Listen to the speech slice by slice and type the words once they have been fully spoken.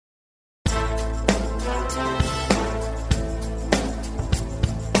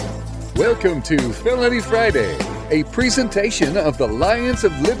Welcome to Felony Friday, a presentation of the Lions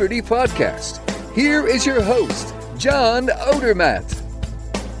of Liberty podcast. Here is your host, John Odermatt.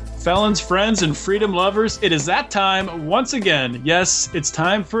 Felons, friends, and freedom lovers, it is that time once again. Yes, it's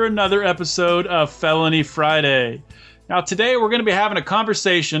time for another episode of Felony Friday. Now, today we're going to be having a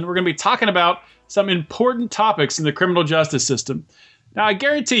conversation. We're going to be talking about some important topics in the criminal justice system. Now, I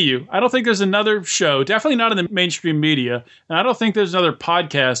guarantee you, I don't think there's another show, definitely not in the mainstream media, and I don't think there's another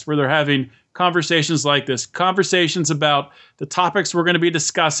podcast where they're having conversations like this, conversations about the topics we're going to be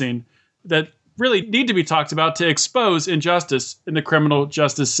discussing that really need to be talked about to expose injustice in the criminal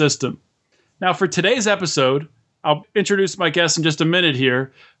justice system. Now, for today's episode, I'll introduce my guest in just a minute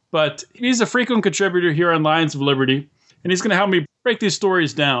here, but he's a frequent contributor here on Lions of Liberty, and he's going to help me break these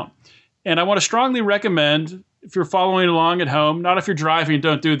stories down. And I want to strongly recommend, if you're following along at home, not if you're driving,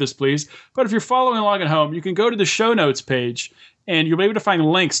 don't do this, please, but if you're following along at home, you can go to the show notes page, and you'll be able to find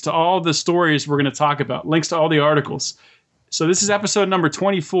links to all the stories we're going to talk about, links to all the articles. So this is episode number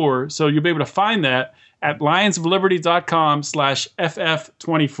 24, so you'll be able to find that at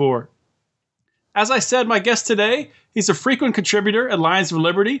lionsofliberty.com/FF24. As I said, my guest today, he's a frequent contributor at Lions of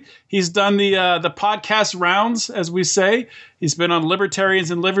Liberty. He's done the podcast rounds, as we say. He's been on Libertarians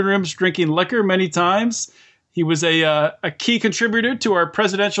in Living Rooms drinking liquor many times. He was a key contributor to our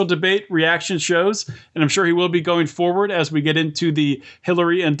presidential debate reaction shows, and I'm sure he will be going forward as we get into the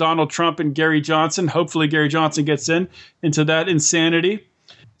Hillary and Donald Trump and Gary Johnson. Hopefully Gary Johnson gets into that insanity.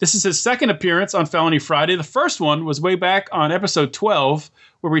 This is his second appearance on Felony Friday. The first one was way back on episode 12,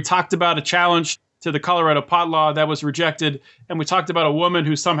 where we talked about a challenge to the Colorado pot law that was rejected, and we talked about a woman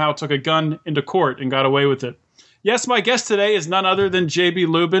who somehow took a gun into court and got away with it. Yes, my guest today is none other than J.B.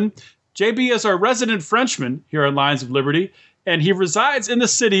 Lubin. JB is our resident Frenchman here on Lions of Liberty, and he resides in the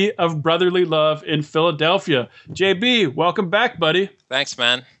city of brotherly love in Philadelphia. JB, welcome back, buddy. Thanks,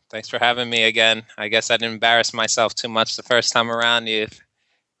 man. Thanks for having me again. I guess I didn't embarrass myself too much the first time around. You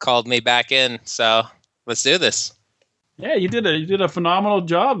called me back in, so let's do this. Yeah, you did a phenomenal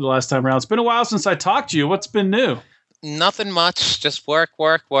job the last time around. It's been a while since I talked to you. What's been new? Nothing much. Just work,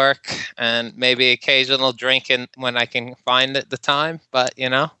 and maybe occasional drinking when I can find the time. But,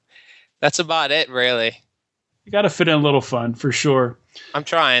 that's about it, really. You got to fit in a little fun, for sure. I'm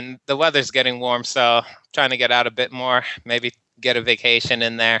trying. The weather's getting warm, so I'm trying to get out a bit more. Maybe get a vacation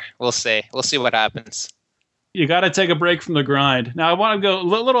in there. We'll see. We'll see what happens. You got to take a break from the grind. Now, I want to go a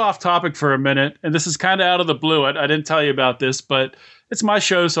little off topic for a minute, and this is kind of out of the blue. I didn't tell you about this, but it's my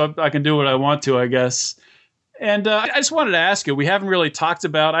show, so I can do what I want to, I guess. And I just wanted to ask you, we haven't really talked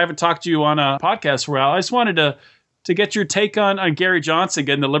about, I haven't talked to you on a podcast for a while. I just wanted to get your take on Gary Johnson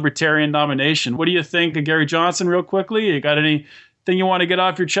getting the Libertarian nomination. What do you think of Gary Johnson real quickly? You got anything you want to get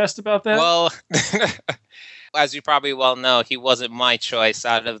off your chest about that? Well, as you probably well know, he wasn't my choice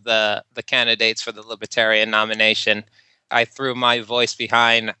out of the candidates for the Libertarian nomination. I threw my voice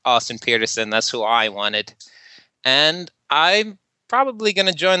behind Austin Peterson. That's who I wanted. And I'm probably going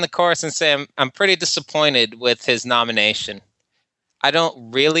to join the chorus and say I'm pretty disappointed with his nomination. I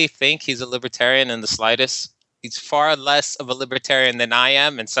don't really think he's a libertarian in the slightest. He's far less of a libertarian than I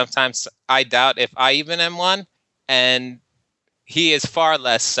am, and sometimes I doubt if I even am one. And he is far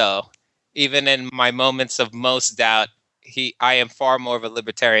less so. Even in my moments of most doubt, I am far more of a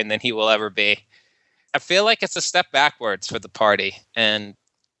libertarian than he will ever be. I feel like it's a step backwards for the party, and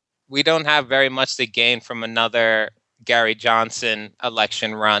we don't have very much to gain from another Gary Johnson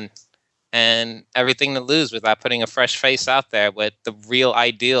election run, and everything to lose without putting a fresh face out there with the real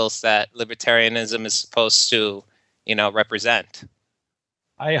ideals that libertarianism is supposed to, represent.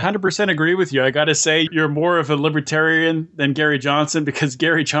 I 100% agree with you. I got to say, you're more of a libertarian than Gary Johnson, because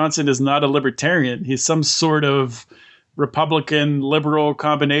Gary Johnson is not a libertarian. He's some sort of Republican liberal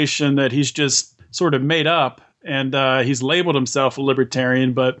combination that he's just sort of made up. And he's labeled himself a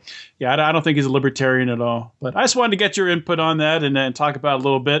libertarian, but yeah, I don't think he's a libertarian at all. But I just wanted to get your input on that and talk about it a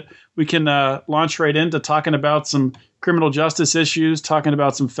little bit. We can launch right into talking about some criminal justice issues, talking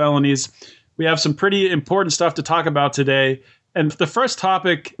about some felonies. We have some pretty important stuff to talk about today. And the first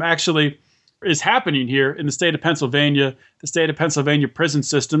topic actually is happening here in the state of Pennsylvania, the state of Pennsylvania prison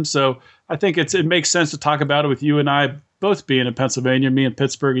system. So I think it makes sense to talk about it with you and I both being in Pennsylvania, me in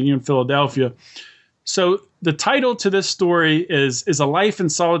Pittsburgh and you in Philadelphia. So the title to this story is A Life in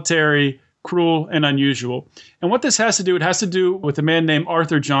Solitary, Cruel, and Unusual. And what this has to do, it has to do with a man named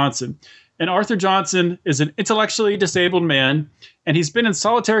Arthur Johnson. And Arthur Johnson is an intellectually disabled man, and he's been in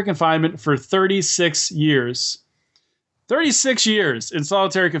solitary confinement for 36 years. 36 years in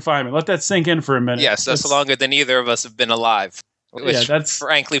solitary confinement. Let that sink in for a minute. Yes, that's longer than either of us have been alive, which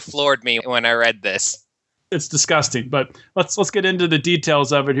frankly floored me when I read this. It's disgusting. But let's get into the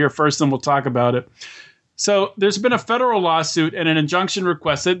details of it here first, and we'll talk about it. So there's been a federal lawsuit and an injunction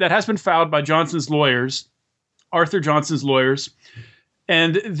requested that has been filed by Johnson's lawyers, Arthur Johnson's lawyers,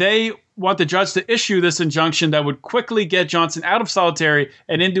 and they want the judge to issue this injunction that would quickly get Johnson out of solitary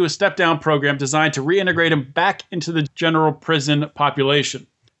and into a step-down program designed to reintegrate him back into the general prison population.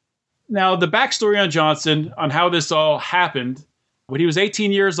 Now, the backstory on Johnson, on how this all happened, when he was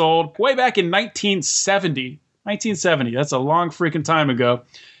 18 years old, way back in 1970, that's a long freaking time ago,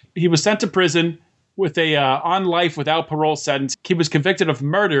 he was sent to prison with a on life without parole sentence. He was convicted of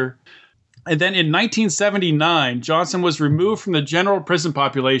murder. And then in 1979, Johnson was removed from the general prison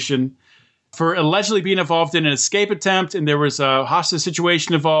population for allegedly being involved in an escape attempt, and there was a hostage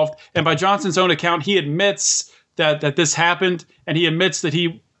situation involved. And by Johnson's own account, he admits that this happened, and he admits that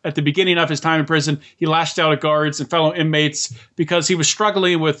he, at the beginning of his time in prison, he lashed out at guards and fellow inmates because he was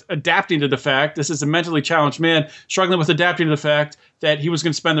struggling with adapting to the fact, this is a mentally challenged man, struggling with adapting to the fact that he was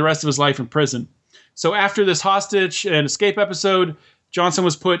going to spend the rest of his life in prison. So after this hostage and escape episode, Johnson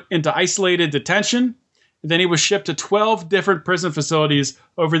was put into isolated detention. And then he was shipped to 12 different prison facilities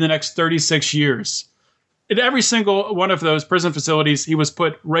over the next 36 years. In every single one of those prison facilities, he was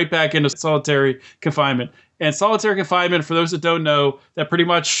put right back into solitary confinement. And solitary confinement, for those that don't know, that pretty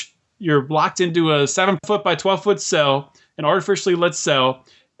much you're locked into a 7-foot by 12-foot cell, an artificially lit cell.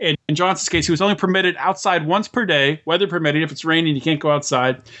 And in Johnson's case, he was only permitted outside once per day, weather permitting. If it's raining, you can't go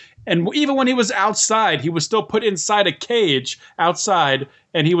outside. And even when he was outside, he was still put inside a cage outside,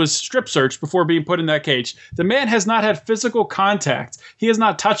 and he was strip searched before being put in that cage. The man has not had physical contact. He has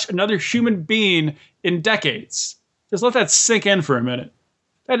not touched another human being in decades. Just let that sink in for a minute.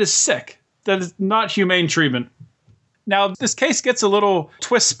 That is sick. That is not humane treatment. Now, this case gets a little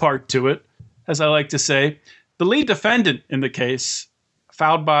twist part to it, as I like to say. The lead defendant in the case,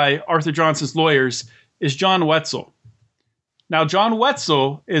 filed by Arthur Johnson's lawyers, is John Wetzel. Now, John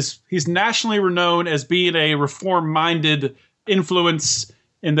Wetzel he's nationally renowned as being a reform-minded influence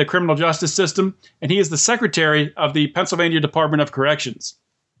in the criminal justice system, and he is the secretary of the Pennsylvania Department of Corrections.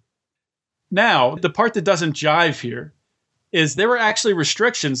 Now, the part that doesn't jive here is there were actually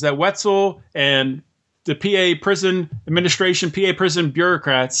restrictions that Wetzel and the PA prison administration, PA prison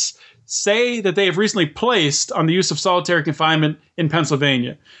bureaucrats say that they have recently placed on the use of solitary confinement in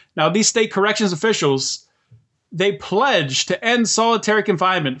Pennsylvania. Now, these state corrections officials, they pledged to end solitary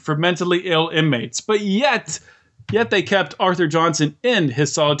confinement for mentally ill inmates, but yet they kept Arthur Johnson in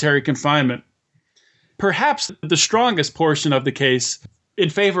his solitary confinement. Perhaps the strongest portion of the case in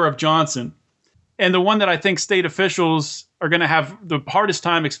favor of Johnson, and the one that I think state officials are going to have the hardest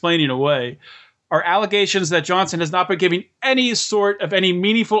time explaining away, are allegations that Johnson has not been given any sort of any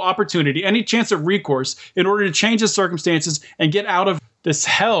meaningful opportunity, any chance of recourse in order to change his circumstances and get out of this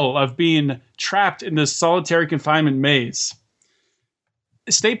hell of being trapped in this solitary confinement maze.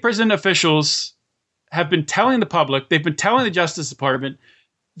 State prison officials have been telling the public, they've been telling the Justice Department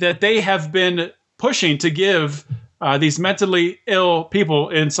that they have been pushing to give these mentally ill people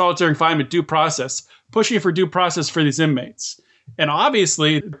in solitary confinement due process, pushing for due process for these inmates. And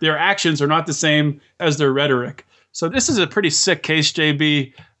obviously, their actions are not the same as their rhetoric. So this is a pretty sick case,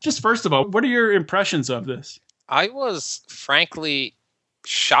 JB. Just first of all, what are your impressions of this? I was frankly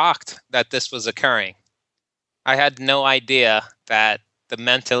shocked that this was occurring. I had no idea that the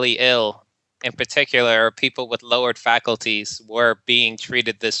mentally ill, in particular, people with lowered faculties, were being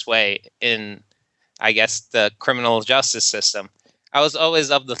treated this way in, I guess, the criminal justice system. I was always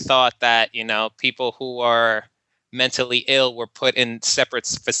of the thought that, people who are mentally ill were put in separate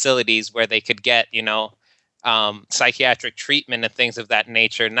facilities where they could get, psychiatric treatment and things of that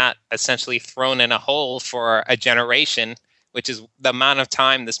nature, not essentially thrown in a hole for a generation, which is the amount of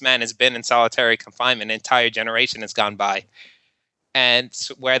time this man has been in solitary confinement. An entire generation has gone by. And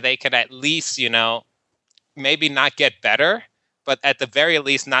where they could at least, maybe not get better, but at the very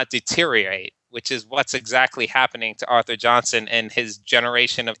least not deteriorate, which is what's exactly happening to Arthur Johnson and his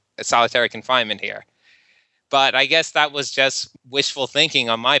generation of solitary confinement here. But I guess that was just wishful thinking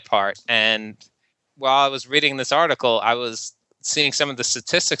on my part. And while I was reading this article, I was seeing some of the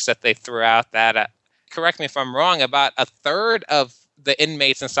statistics that they threw out that, correct me if I'm wrong, about a third of the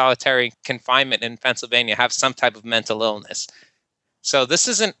inmates in solitary confinement in Pennsylvania have some type of mental illness. So this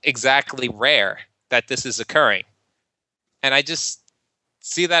isn't exactly rare that this is occurring. And I just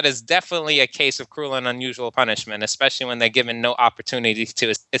see that as definitely a case of cruel and unusual punishment, especially when they're given no opportunity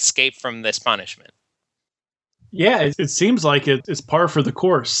to escape from this punishment. Yeah, it seems like it's par for the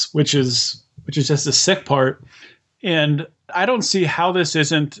course, which is just a sick part. And I don't see how this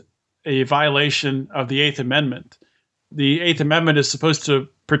isn't a violation of the Eighth Amendment. The Eighth Amendment is supposed to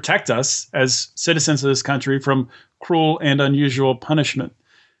protect us as citizens of this country from cruel and unusual punishment.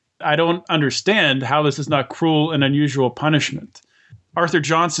 I don't understand how this is not cruel and unusual punishment. Arthur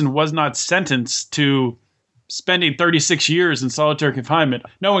Johnson was not sentenced to spending 36 years in solitary confinement.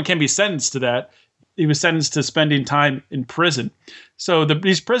 No one can be sentenced to that. He was sentenced to spending time in prison. So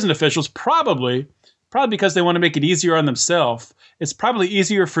these prison officials probably because they want to make it easier on themselves, it's probably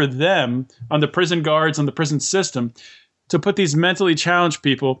easier for them, on the prison guards, on the prison system, to put these mentally challenged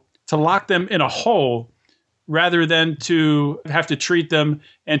people, to lock them in a hole rather than to have to treat them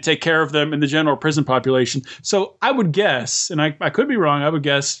and take care of them in the general prison population. So I would guess, and I could be wrong, I would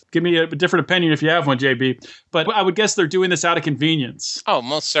guess, give me a different opinion if you have one, JB, but I would guess they're doing this out of convenience. Oh,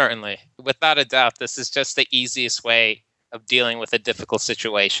 most certainly. Without a doubt, this is just the easiest way of dealing with a difficult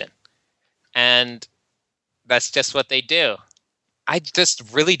situation. And that's just what they do. I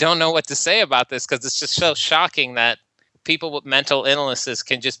just really don't know what to say about this because it's just so shocking that people with mental illnesses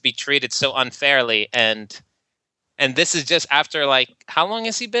can just be treated so unfairly. And this is just after, like, how long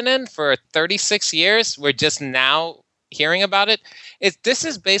has he been in? For 36 years? We're just now hearing about it. This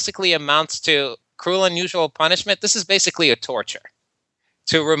is basically amounts to cruel, unusual punishment. This is basically a torture.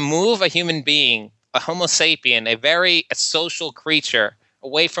 To remove a human being, a Homo sapien, a social creature,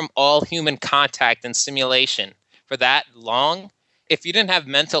 away from all human contact and simulation for that long, if you didn't have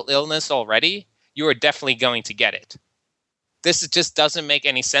mental illness already, you are definitely going to get it. This just doesn't make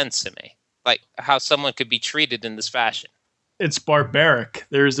any sense to me, like how someone could be treated in this fashion. It's barbaric.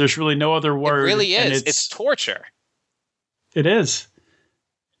 There's really no other word. It really is. It's torture. It is.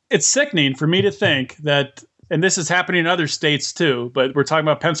 It's sickening for me to think that, and this is happening in other states too, but we're talking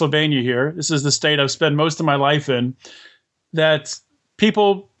about Pennsylvania here. This is the state I've spent most of my life in, that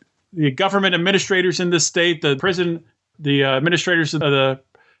people, the government administrators in this state, the administrators of the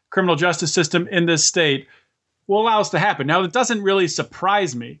criminal justice system in this state will allow this to happen. Now, it doesn't really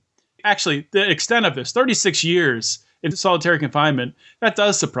surprise me. Actually, the extent of this, 36 years in solitary confinement, that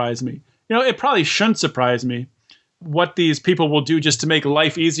does surprise me. You know, it probably shouldn't surprise me what these people will do just to make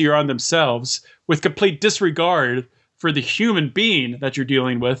life easier on themselves with complete disregard for the human being that you're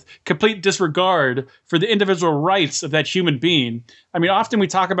dealing with, complete disregard for the individual rights of that human being. I mean, often we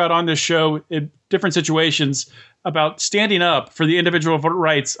talk about on this show in different situations about standing up for the individual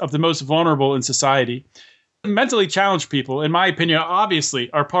rights of the most vulnerable in society. Mentally challenged people, in my opinion,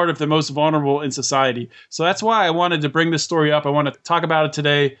 obviously are part of the most vulnerable in society. So that's why I wanted to bring this story up. I want to talk about it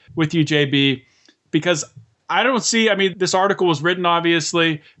today with you, JB, because I don't see, I mean, this article was written,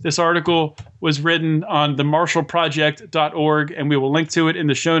 obviously. This article was written on themarshallproject.org, and we will link to it in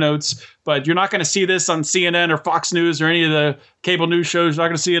the show notes. But you're not going to see this on CNN or Fox News or any of the cable news shows. You're not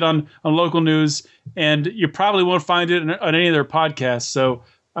going to see it on local news, and you probably won't find it on any of their podcasts. So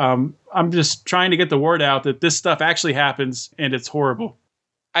I'm just trying to get the word out that this stuff actually happens, and it's horrible.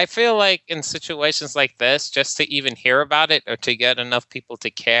 I feel like in situations like this, just to even hear about it or to get enough people to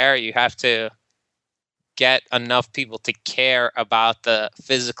care, you have to get enough people to care about the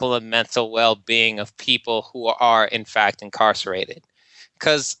physical and mental well-being of people who are in fact incarcerated.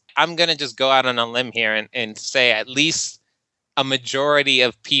 Because I'm going to just go out on a limb here and say at least a majority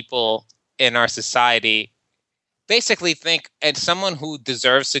of people in our society basically think, and someone who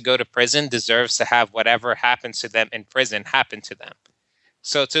deserves to go to prison deserves to have whatever happens to them in prison happen to them.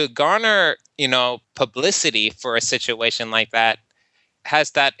 So to garner, publicity for a situation like that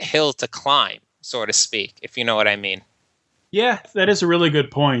has that hill to climb, so to speak, if you know what I mean. Yeah, that is a really good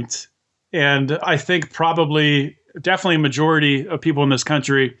point. And I think definitely a majority of people in this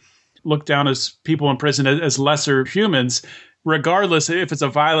country look down as people in prison as lesser humans, regardless if it's a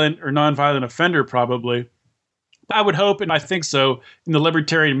violent or nonviolent offender, probably. I would hope, and I think so, in the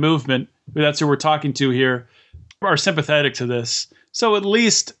libertarian movement, that's who we're talking to here, are sympathetic to this. So at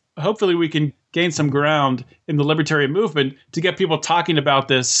least, hopefully, we can gain some ground in the libertarian movement to get people talking about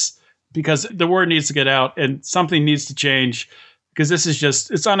this, because the word needs to get out and something needs to change, because this is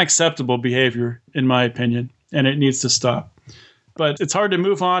it's unacceptable behavior, in my opinion, and it needs to stop. But it's hard to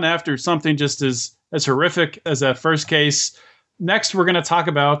move on after something just as horrific as that first case. Next, we're going to talk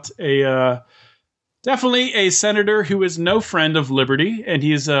about definitely a senator who is no friend of liberty, and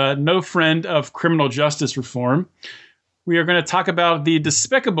he's no friend of criminal justice reform. We are going to talk about the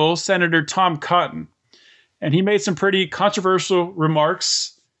despicable Senator Tom Cotton. And he made some pretty controversial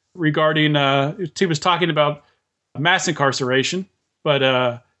remarks regarding, he was talking about mass incarceration,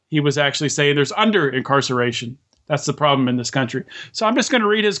 but he was actually saying there's under-incarceration. That's the problem in this country. So I'm just going to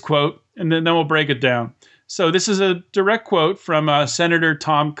read his quote, and then we'll break it down. So this is a direct quote from Senator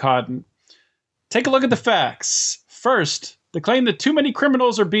Tom Cotton. Take a look at the facts. First, the claim that too many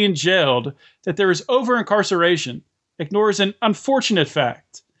criminals are being jailed, that there is over-incarceration, ignores an unfortunate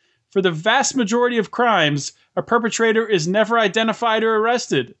fact. For the vast majority of crimes, a perpetrator is never identified or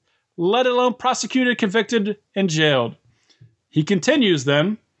arrested, let alone prosecuted, convicted, and jailed. He continues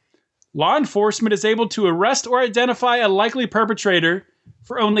then, law enforcement is able to arrest or identify a likely perpetrator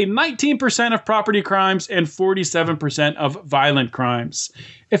for only 19% of property crimes and 47% of violent crimes.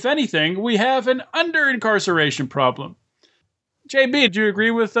 If anything, we have an under-incarceration problem. JB, do you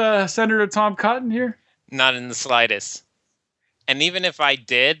agree with Senator Tom Cotton here? Not in the slightest. And even if I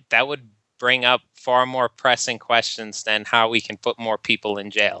did, that would bring up far more pressing questions than how we can put more people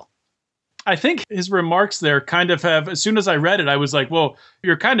in jail. I think his remarks there kind of have, as soon as I read it, I was like, well,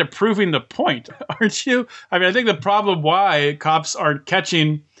 you're kind of proving the point, aren't you? I mean, I think the problem why cops aren't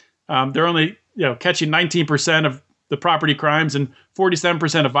catching, they're only catching 19% of the property crimes and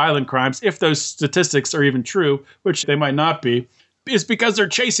 47% of violent crimes, if those statistics are even true, which they might not be, is because they're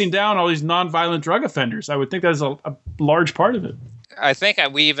chasing down all these nonviolent drug offenders. I would think that's a large part of it. I think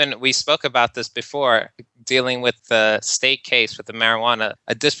we spoke about this before, dealing with the state case with the marijuana.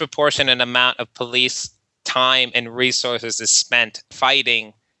 A disproportionate amount of police time and resources is spent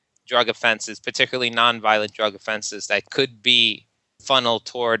fighting drug offenses, particularly nonviolent drug offenses that could be funneled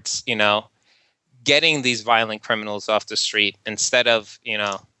towards, getting these violent criminals off the street instead of,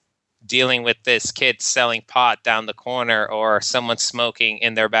 dealing with this kid selling pot down the corner or someone smoking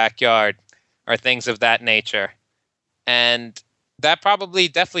in their backyard or things of that nature. And that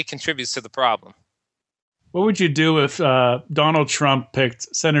definitely contributes to the problem. What would you do if Donald Trump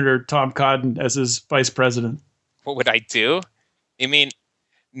picked Senator Tom Cotton as his vice president? What would I do? You mean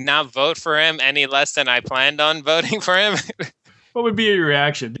not vote for him any less than I planned on voting for him? What would be your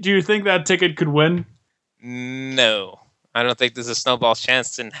reaction? Do you think that ticket could win? No. I don't think there's a snowball's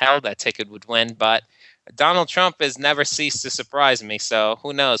chance in hell that ticket would win, but Donald Trump has never ceased to surprise me, so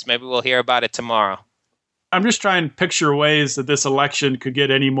who knows? Maybe we'll hear about it tomorrow. I'm just trying to picture ways that this election could get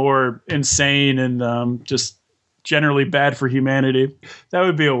any more insane and just generally bad for humanity. That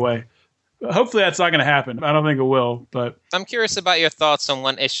would be a way. Hopefully that's not going to happen. I don't think it will, but I'm curious about your thoughts on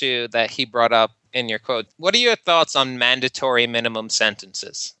one issue that he brought up in your quote. What are your thoughts on mandatory minimum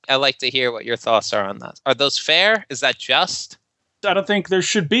sentences? I'd like to hear what your thoughts are on that. Are those fair? Is that just? I don't think there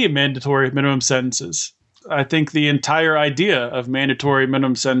should be mandatory minimum sentences. I think the entire idea of mandatory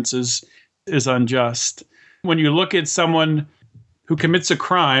minimum sentences is unjust. When you look at someone who commits a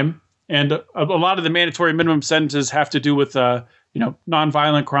crime, and a lot of the mandatory minimum sentences have to do with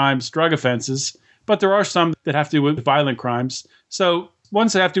nonviolent crimes, drug offenses, but there are some that have to do with violent crimes. So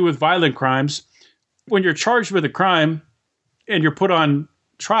ones that have to do with violent crimes, when you're charged with a crime and you're put on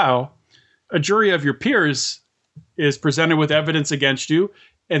trial, a jury of your peers is presented with evidence against you,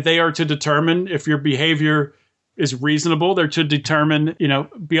 and they are to determine if your behavior is reasonable. They're to determine,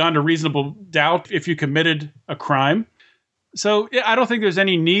 beyond a reasonable doubt if you committed a crime. So I don't think there's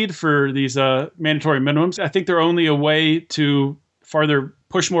any need for these mandatory minimums. I think they're only a way to further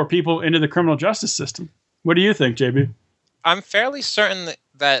push more people into the criminal justice system. What do you think, JB? I'm fairly certain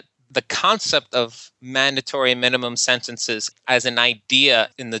that the concept of mandatory minimum sentences as an idea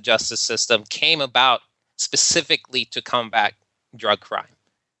in the justice system came about specifically to combat drug crime,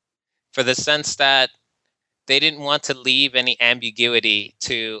 for the sense that they didn't want to leave any ambiguity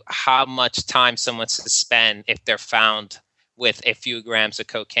to how much time someone's to spend if they're found with a few grams of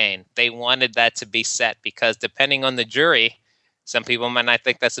cocaine. They wanted that to be set because depending on the jury, some people might not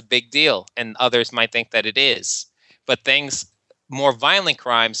think that's a big deal and others might think that it is. But more violent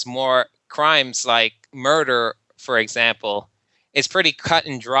crimes, more crimes like murder, for example, is pretty cut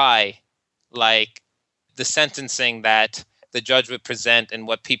and dry, like the sentencing that the judge would present and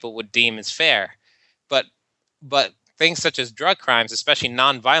what people would deem as fair. But things such as drug crimes, especially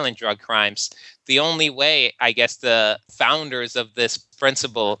nonviolent drug crimes, the only way, I guess, the founders of this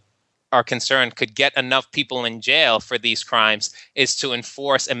principle are concerned could get enough people in jail for these crimes is to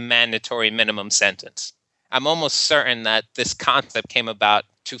enforce a mandatory minimum sentence. I'm almost certain that this concept came about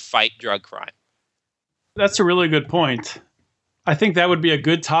to fight drug crime. That's a really good point. I think that would be a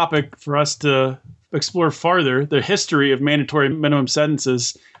good topic for us to explore farther, the history of mandatory minimum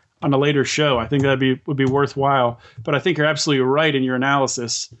sentences on a later show. I think that would be worthwhile. But I think you're absolutely right in your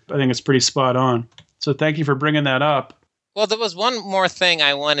analysis. I think it's pretty spot on. So thank you for bringing that up. Well, there was one more thing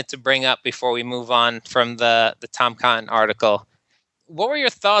I wanted to bring up before we move on from the Tom Cotton article. What were your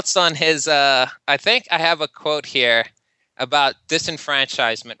thoughts on his, I think I have a quote here about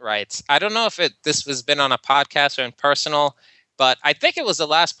disenfranchisement rights. I don't know if this has been on a podcast or in personal, but I think it was the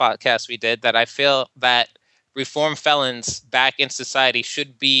last podcast we did that I feel that reformed felons back in society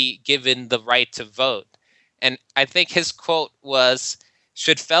should be given the right to vote. And I think his quote was,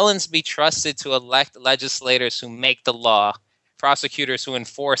 Should felons be trusted to elect legislators who make the law, prosecutors who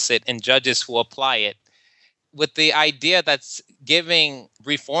enforce it, and judges who apply it? With the idea that's giving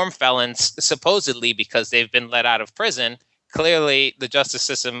reform felons, supposedly because they've been let out of prison, clearly the justice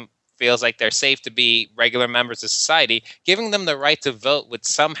system feels like they're safe to be regular members of society, giving them the right to vote would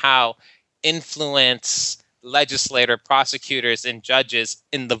somehow influence legislator, prosecutors, and judges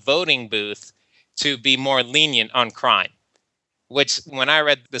in the voting booth to be more lenient on crime. Which, when I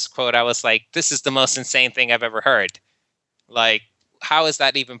read this quote, I was like, this is the most insane thing I've ever heard. Like, how is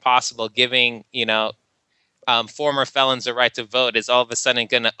that even possible? Giving, former felons a right to vote is all of a sudden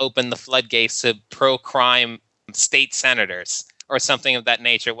going to open the floodgates to pro-crime state senators or something of that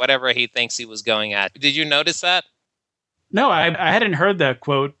nature, whatever he thinks he was going at. Did you notice that? No, I hadn't heard that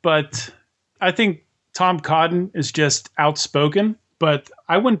quote, but I think Tom Cotton is just outspoken. But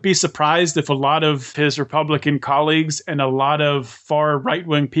I wouldn't be surprised if a lot of his Republican colleagues and a lot of far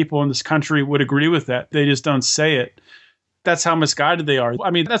right-wing people in this country would agree with that. They just don't say it. That's how misguided they are. I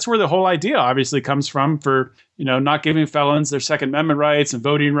mean, that's where the whole idea obviously comes from for, not giving felons their Second Amendment rights and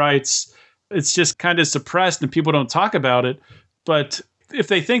voting rights. It's just kind of suppressed and people don't talk about it. But if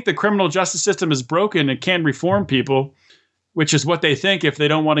they think the criminal justice system is broken and can't reform people, which is what they think if they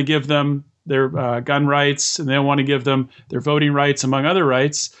don't want to give them their gun rights and they don't want to give them their voting rights, among other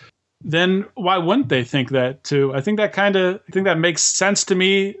rights, then why wouldn't they think that too? I think that makes sense to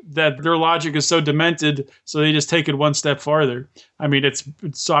me, that their logic is so demented, so they just take it one step farther. I mean,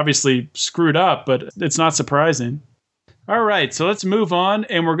 it's obviously screwed up, but it's not surprising. All right, so let's move on,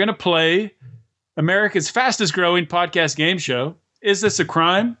 and we're going to play America's fastest growing podcast game show. Is this a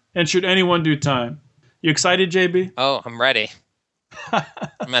crime? And should anyone do time? You excited, JB? Oh, I'm ready.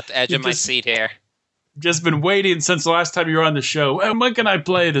 I'm at the edge of my seat here. Just been waiting since the last time you were on the show. When can I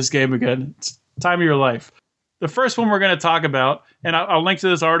play this game again? It's time of your life. The first one we're going to talk about, and I'll link to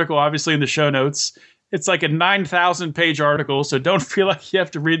this article, obviously, in the show notes. It's like a 9,000-page article, so don't feel like you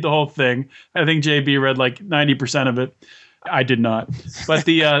have to read the whole thing. I think JB read like 90% of it. I did not. But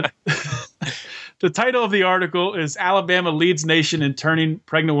the the title of the article is Alabama Leads Nation in Turning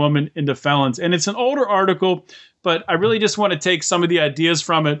Pregnant Women into Felons. And it's an older article, but I really just want to take some of the ideas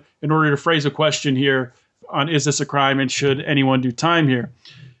from it in order to phrase a question here on is this a crime and should anyone do time here?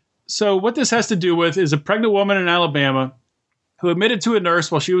 So what this has to do with is a pregnant woman in Alabama who admitted to a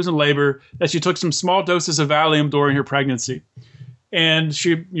nurse while she was in labor that she took some small doses of Valium during her pregnancy. And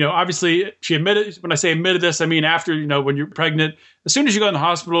she, obviously she admitted, when I say admitted this, I mean after, when you're pregnant, as soon as you go in the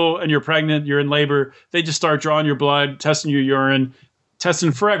hospital and you're pregnant, you're in labor, they just start drawing your blood, testing your urine,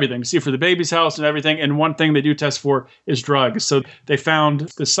 testing for everything, see for the baby's health and everything. And one thing they do test for is drugs. So they found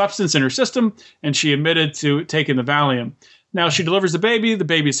the substance in her system and she admitted to taking the Valium. Now she delivers the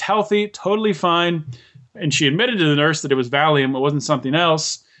baby's healthy, totally fine. And she admitted to the nurse that it was Valium, it wasn't something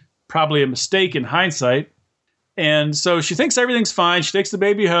else, probably a mistake in hindsight. And so she thinks everything's fine. She takes the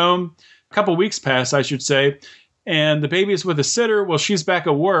baby home. A couple weeks pass, I should say. And the baby is with a sitter while she's back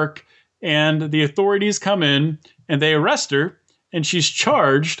at work. And the authorities come in and they arrest her. And she's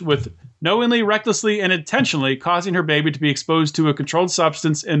charged with knowingly, recklessly, and intentionally causing her baby to be exposed to a controlled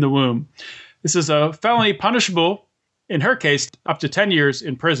substance in the womb. This is a felony punishable, in her case, up to 10 years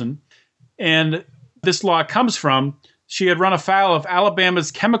in prison. And this law comes from, she had run afoul of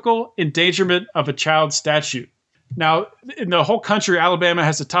Alabama's chemical endangerment of a child statute. Now, in the whole country, Alabama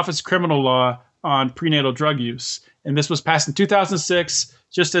has the toughest criminal law on prenatal drug use. And this was passed in 2006,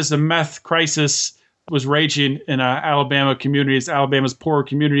 just as the meth crisis was raging in Alabama's poorer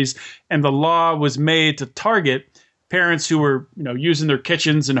communities. And the law was made to target parents who were, using their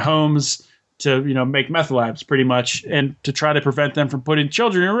kitchens and homes to, make meth labs pretty much, and to try to prevent them from putting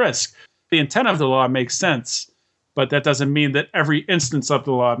children at risk. The intent of the law makes sense, but that doesn't mean that every instance of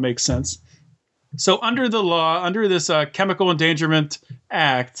the law makes sense. So under the law, under this Chemical Endangerment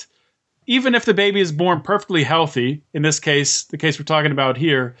Act, even if the baby is born perfectly healthy, in this case, the case we're talking about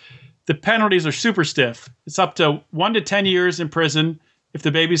here, the penalties are super stiff. It's up to 1 to 10 years in prison if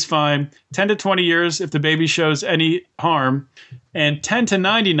the baby's fine, 10 to 20 years if the baby shows any harm, and 10 to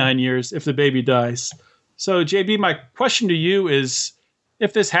 99 years if the baby dies. So, JB, my question to you is,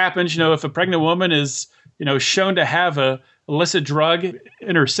 if this happens, if a pregnant woman is, shown to have a illicit drug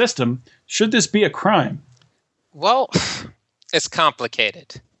in her system, should this be a crime? Well, it's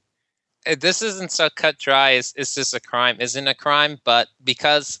complicated. This isn't so cut dry as is this a crime, isn't a crime, but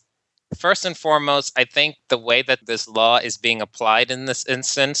because first and foremost, I think the way that this law is being applied in this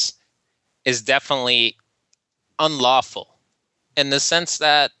instance is definitely unlawful in the sense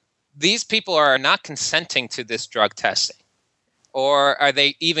that these people are not consenting to this drug testing. Or are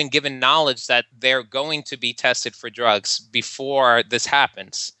they even given knowledge that they're going to be tested for drugs before this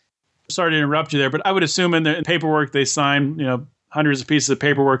happens? Sorry to interrupt you there, but I would assume in the paperwork they sign, hundreds of pieces of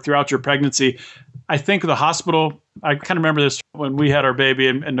paperwork throughout your pregnancy. I think the hospital, I kind of remember this when we had our baby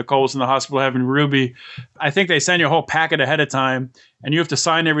and Nicole was in the hospital having Ruby. I think they send you a whole packet ahead of time and you have to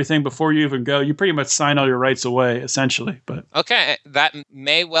sign everything before you even go. You pretty much sign all your rights away, essentially. But okay, that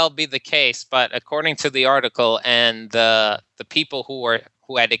may well be the case, but according to the article and the people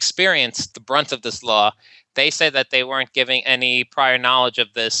who had experienced the brunt of this law, they say that they weren't giving any prior knowledge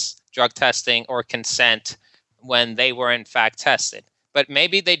of this drug testing or consent when they were in fact tested. But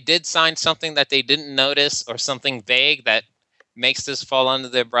maybe they did sign something that they didn't notice or something vague that makes this fall under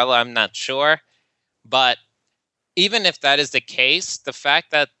the umbrella. I'm not sure. But even if that is the case, the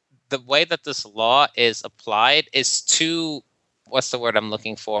fact that the way that this law is applied is too, what's the word I'm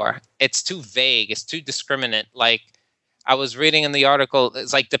looking for? It's too vague. It's too discriminate. Like I was reading in the article,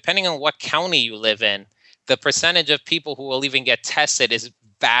 it's like depending on what county you live in, the percentage of people who will even get tested is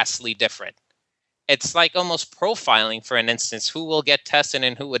vastly different. It's like almost profiling, for an instance, who will get tested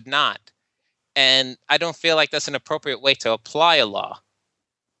and who would not. And I don't feel like that's an appropriate way to apply a law.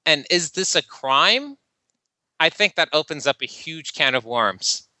 And is this a crime? I think that opens up a huge can of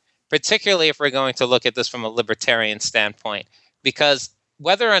worms, particularly if we're going to look at this from a libertarian standpoint, because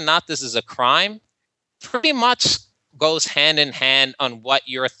whether or not this is a crime pretty much goes hand in hand on what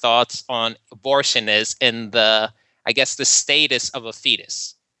your thoughts on abortion is in the status of a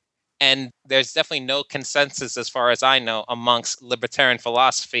fetus. And there's definitely no consensus, as far as I know, amongst libertarian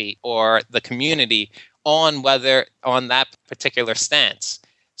philosophy or the community on that particular stance.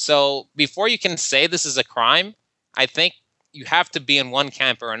 So before you can say this is a crime, I think you have to be in one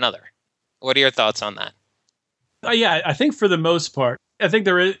camp or another. What are your thoughts on that? Yeah, I think for the most part, I think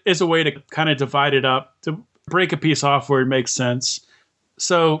there is a way to kind of divide it up, to break a piece off where it makes sense.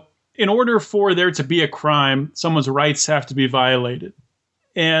 So in order for there to be a crime, someone's rights have to be violated.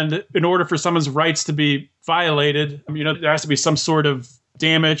 And in order for someone's rights to be violated, there has to be some sort of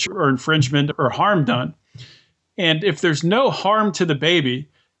damage or infringement or harm done. And if there's no harm to the baby,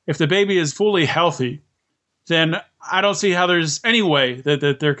 if the baby is fully healthy, then I don't see how there's any way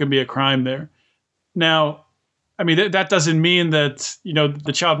that there can be a crime there. Now, that doesn't mean that,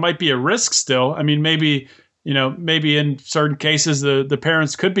 the child might be at risk still. Maybe in certain cases, the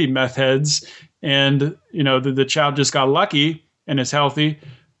parents could be meth heads and, the child just got lucky and is healthy.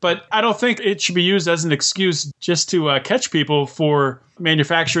 But I don't think it should be used as an excuse just to catch people for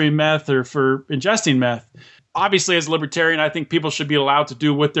manufacturing meth or for ingesting meth. Obviously, as a libertarian, I think people should be allowed to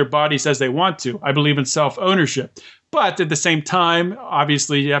do with their bodies as they want to. I believe in self-ownership. But at the same time,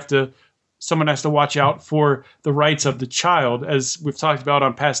 obviously, someone has to watch out for the rights of the child. As we've talked about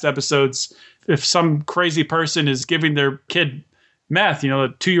on past episodes, if some crazy person is giving their kid meth, a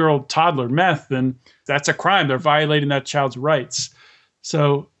 2-year-old toddler meth, then that's a crime. They're violating that child's rights.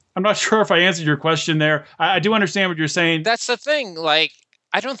 So I'm not sure if I answered your question there. I do understand what you're saying. That's the thing. Like,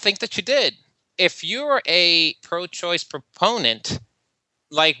 I don't think that you did. If you're a pro-choice proponent,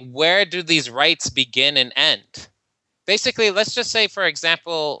 like, where do these rights begin and end? Basically, let's just say, for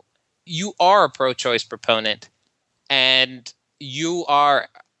example, you are a pro-choice proponent and you are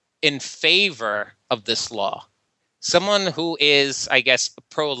in favor of this law. Someone who is, I guess, a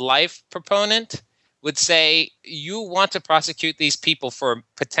pro-life proponent would say you want to prosecute these people for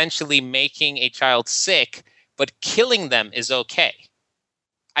potentially making a child sick, but killing them is okay.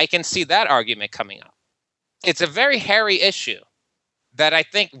 I can see that argument coming up. It's a very hairy issue that I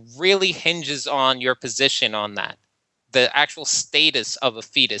think really hinges on your position on that, the actual status of a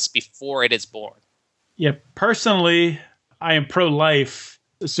fetus before it is born. Yeah, personally, I am pro-life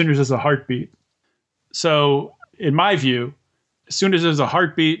as soon as there's a heartbeat. So in my view, as soon as there's a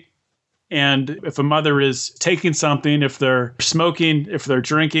heartbeat, and if a mother is taking something, if they're smoking, if they're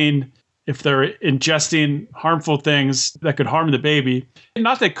drinking, if they're ingesting harmful things that could harm the baby,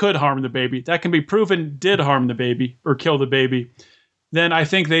 not that could harm the baby, that can be proven did harm the baby or kill the baby, then I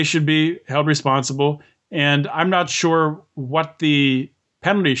think they should be held responsible. And I'm not sure what the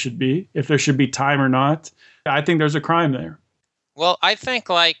penalty should be, if there should be time or not. I think there's a crime there. Well, I think,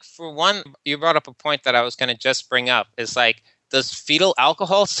 like, for one, you brought up a point that I was going to just bring up. Is like, does fetal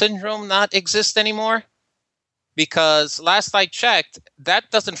alcohol syndrome not exist anymore? Because last I checked,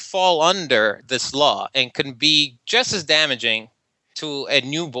 that doesn't fall under this law and can be just as damaging to a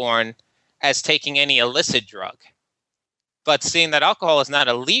newborn as taking any illicit drug. But seeing that alcohol is not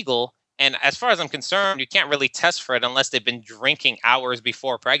illegal, and as far as I'm concerned, you can't really test for it unless they've been drinking hours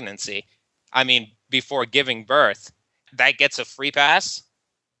before pregnancy. Before giving birth. That gets a free pass?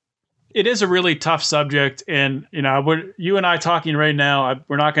 It is a really tough subject, and you and I talking right now,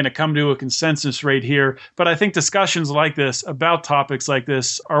 we're not going to come to a consensus right here, but I think discussions like this about topics like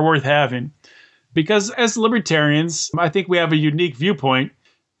this are worth having, because as libertarians, I think we have a unique viewpoint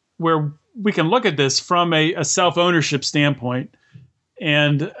where we can look at this from a self-ownership standpoint.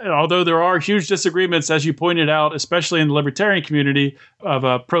 And although there are huge disagreements, as you pointed out, especially in the libertarian community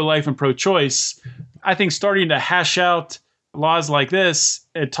of pro-life and pro-choice, I think starting to hash out laws like this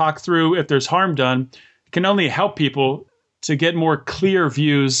and talk through if there's harm done can only help people to get more clear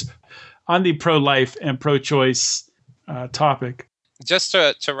views on the pro-life and pro-choice topic. Just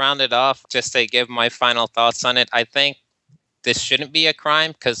to round it off, just to give my final thoughts on it, I think this shouldn't be a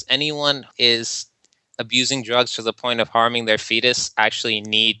crime because anyone is abusing drugs to the point of harming their fetus actually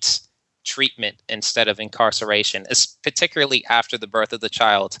needs treatment instead of incarceration, particularly after the birth of the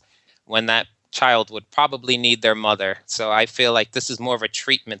child, when that child would probably need their mother. So I feel like this is more of a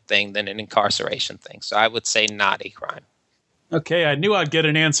treatment thing than an incarceration thing. So I would say not a crime. Okay, I knew I'd get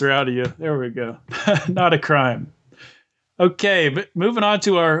an answer out of you. There we go. Not a crime. Okay, but moving on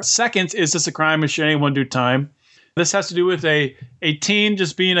to our second, is this a crime or should anyone do time? This has to do with a teen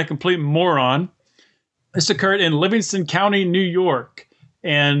just being a complete moron. This occurred in Livingston County, New York.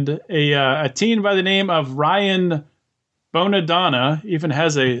 And a teen by the name of Ryan Bonadonna, even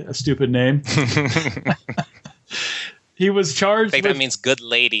has a stupid name. He was charged I think that means good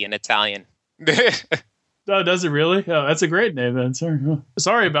lady in Italian. Oh, does it really? Oh, that's a great name then. Sorry. Oh,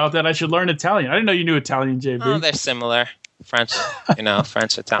 sorry about that. I should learn Italian. I didn't know you knew Italian, JB. Oh, they're similar. French,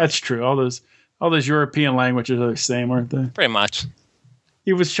 French, Italian. That's true. All those European languages are the same, aren't they? Pretty much.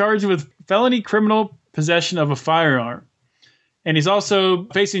 He was charged with felony criminal possession of a firearm. And he's also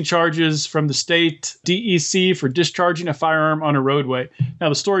facing charges from the state DEC for discharging a firearm on a roadway. Now,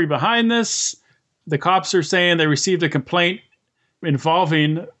 the story behind this, the cops are saying they received a complaint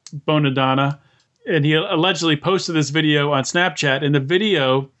involving Bonadonna, and he allegedly posted this video on Snapchat. And the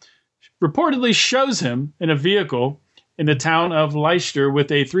video reportedly shows him in a vehicle in the town of Leicester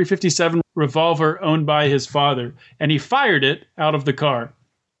with a .357 revolver owned by his father. And he fired it out of the car.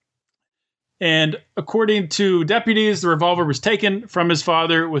 And according to deputies, the revolver was taken from his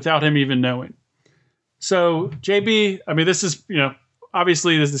father without him even knowing. So, JB, I mean, this is,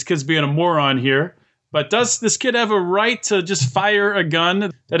 obviously this kid's being a moron here. But does this kid have a right to just fire a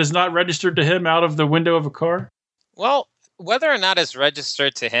gun that is not registered to him out of the window of a car? Well, whether or not it's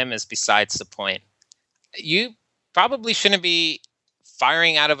registered to him is besides the point. You probably shouldn't be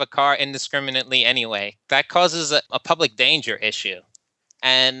firing out of a car indiscriminately anyway. That causes a public danger issue.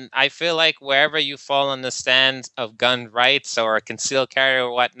 And I feel like wherever you fall on the stand of gun rights or a concealed carry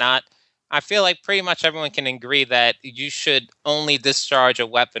or whatnot, I feel like pretty much everyone can agree that you should only discharge a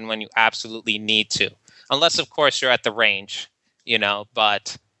weapon when you absolutely need to. Unless, of course, you're at the range,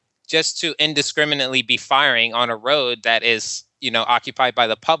 but just to indiscriminately be firing on a road that is, occupied by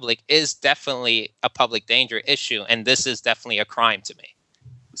the public is definitely a public danger issue. And this is definitely a crime to me.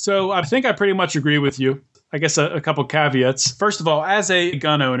 So I think I pretty much agree with you. I guess a couple caveats. First of all, as a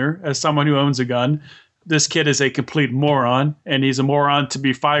gun owner, as someone who owns a gun, this kid is a complete moron, and he's a moron to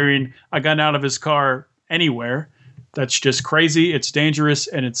be firing a gun out of his car anywhere. That's just crazy. It's dangerous,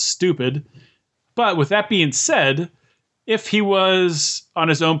 and it's stupid. But with that being said, if he was on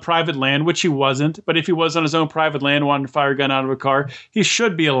his own private land, which he wasn't, but if he was on his own private land wanting to fire a gun out of a car, he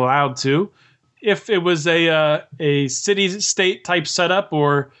should be allowed to. If it was a city-state type setup,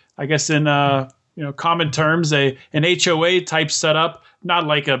 or I guess in common terms, an HOA type setup, not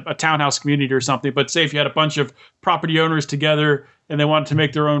like a townhouse community or something, but say if you had a bunch of property owners together and they wanted to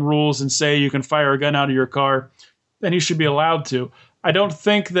make their own rules and say you can fire a gun out of your car, then he should be allowed to. I don't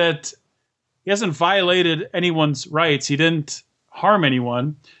think that he hasn't violated anyone's rights. He didn't harm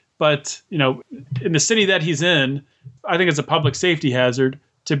anyone, but in the city that he's in, I think it's a public safety hazard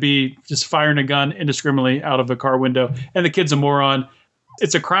to be just firing a gun indiscriminately out of a car window. And the kid's a moron.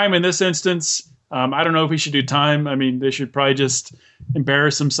 It's a crime in this instance. I don't know if he should do time. I mean, they should probably just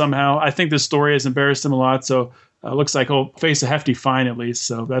embarrass him somehow. I think this story has embarrassed him a lot, so it looks like he'll face a hefty fine at least,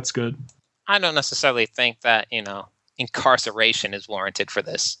 so that's good. I don't necessarily think that, incarceration is warranted for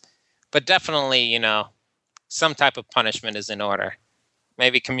this. But definitely, some type of punishment is in order.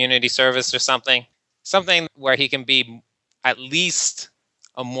 Maybe community service or something. Something where he can be at least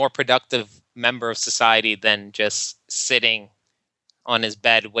a more productive member of society than just sitting on his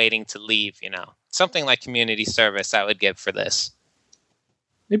bed waiting to leave, Something like community service I would give for this.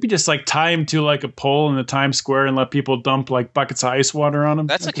 Maybe just tie him to a pole in the Times Square and let people dump buckets of ice water on him.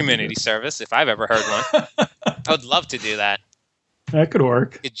 That's a community service if I've ever heard one. I would love to do that. That could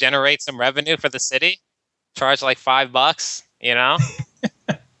work. It generate some revenue for the city. Charge $5,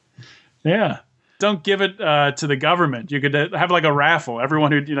 Yeah. Don't give it to the government. You could have like a raffle.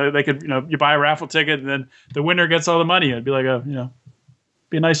 Everyone who, they could, you buy a raffle ticket and then the winner gets all the money. It'd be like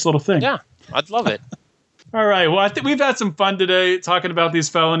be a nice little thing. Yeah, I'd love it. All right. Well, I think we've had some fun today talking about these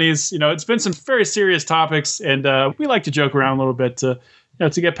felonies. It's been some very serious topics, and we like to joke around a little bit to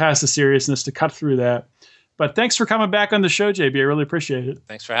get past the seriousness, to cut through that. But thanks for coming back on the show, JB. I really appreciate it.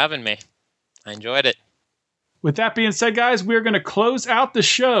 Thanks for having me. I enjoyed it. With that being said, guys, we're going to close out the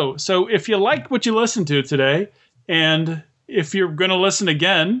show. So if you liked what you listened to today, and if you're going to listen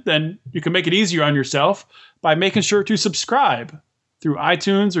again, then you can make it easier on yourself by making sure to subscribe through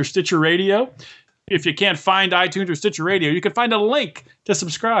iTunes or Stitcher Radio. If you can't find iTunes or Stitcher Radio, you can find a link to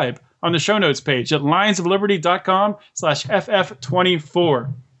subscribe on the show notes page at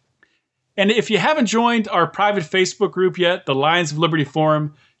lionsofliberty.com/FF24. And if you haven't joined our private Facebook group yet, the Lions of Liberty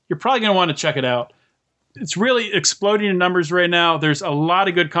Forum, you're probably going to want to check it out. It's really exploding in numbers right now. There's a lot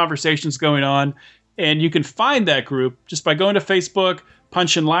of good conversations going on, and you can find that group just by going to Facebook,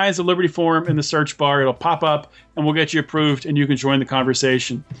 punch in Lions of Liberty Forum in the search bar. It'll pop up, and we'll get you approved, and you can join the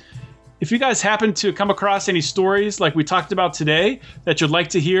conversation. If you guys happen to come across any stories like we talked about today that you'd like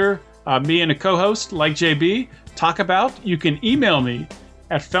to hear me and a co-host like JB talk about, you can email me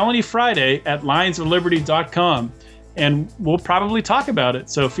at felonyfriday@lionsofliberty.com. And we'll probably talk about it.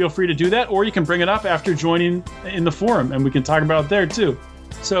 So feel free to do that, or you can bring it up after joining in the forum, and we can talk about it there too.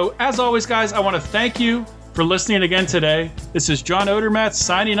 So as always, guys, I want to thank you for listening again today. This is John Odermatt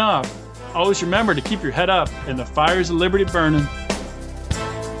signing off. Always remember to keep your head up and the fires of liberty burning.